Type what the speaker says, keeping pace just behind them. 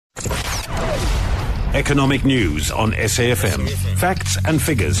Economic news on SAFM. Facts and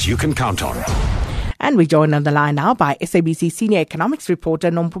figures you can count on. And we join on the line now by SABC senior economics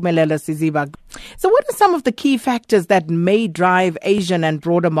reporter Nompumelelo Siziba. So what are some of the key factors that may drive Asian and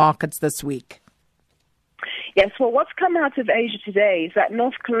broader markets this week? Yes, well, what's come out of Asia today is that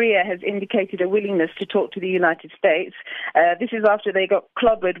North Korea has indicated a willingness to talk to the United States. This is after they got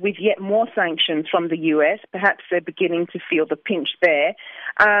clobbered with yet more sanctions from the U.S. Perhaps they're beginning to feel the pinch there.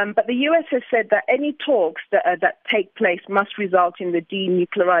 But the U.S. has said that any talks that take place must result in the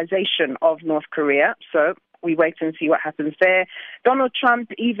denuclearization of North Korea. So we wait and see what happens there. Donald Trump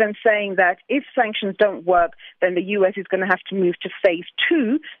even saying that if sanctions don't work, then the U.S. is going to have to move to phase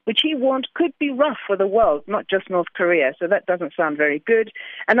 2, which he warned could be rough for the world, not just North Korea. So that doesn't sound very good.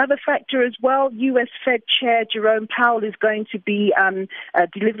 Another factor as well, U.S. Fed Chair Jerome Powell is going to be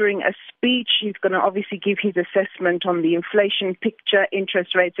delivering a speech. He's going to obviously give his assessment on the inflation picture,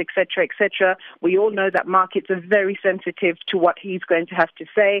 interest rates, etc., etc. We all know that markets are very sensitive to what he's going to have to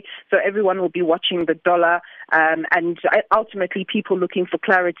say. So everyone will be watching the dollar. And ultimately people looking for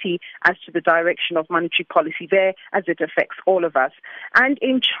clarity as to the direction of monetary policy there as it affects all of us. And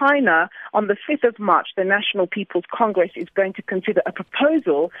in China, on the 5th of March, the National People's Congress is going to consider a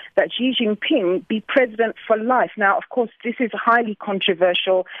proposal that Xi Jinping be president for life. Now, of course, this is highly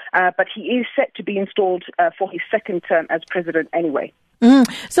controversial, but he is set to be installed for his second term as president anyway.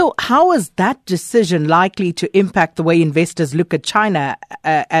 So how is that decision likely to impact the way investors look at China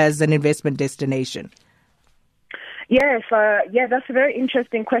as an investment destination? Yes, that's a very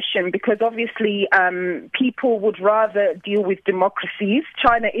interesting question because obviously people would rather deal with democracies.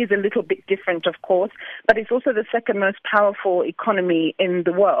 China is a little bit different, of course, but it's also the second most powerful economy in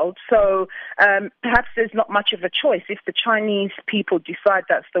the world. So perhaps there's not much of a choice. If the Chinese people decide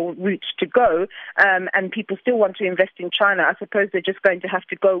that's the route to go and people still want to invest in China, I suppose they're just going to have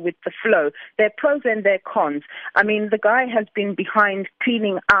to go with the flow. There are pros and there are cons. I mean, the guy has been behind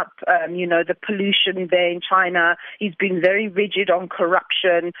cleaning up, the pollution there in China. He's been very rigid on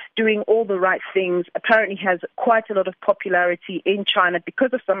corruption, doing all the right things. Apparently has quite a lot of popularity in China because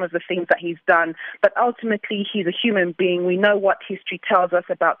of some of the things that he's done. But ultimately, he's a human being. We know what history tells us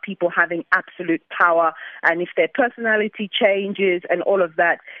about people having absolute power. And if their personality changes and all of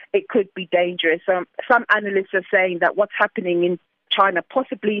that, it could be dangerous. Some analysts are saying that what's happening in China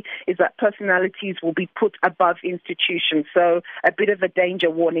possibly is that personalities will be put above institutions. So a bit of a danger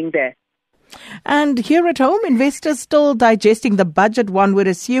warning there. And here at home, investors still digesting the budget, one would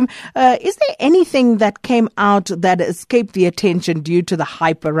assume. Is there anything that came out that escaped the attention due to the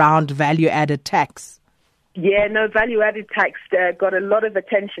hype around value-added tax? Yeah, no, value-added tax got a lot of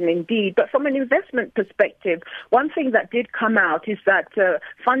attention indeed. But from an investment perspective, one thing that did come out is that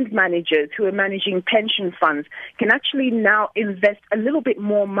fund managers who are managing pension funds can actually now invest a little bit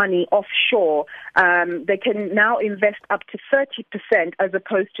more money offshore. They can now invest up to 30% as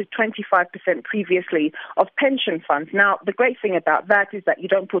opposed to 25% previously of pension funds. Now, the great thing about that is that you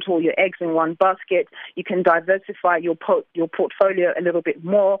don't put all your eggs in one basket. You can diversify your portfolio a little bit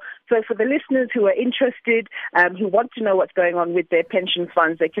more. So for the listeners who are interested, who want to know what's going on with their pension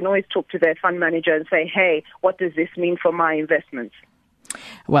funds, they can always talk to their fund manager and say, hey, what does this mean for my investments?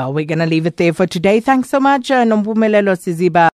 Well, we're going to leave it there for today. Thanks so much, Nompumelelo Siziba.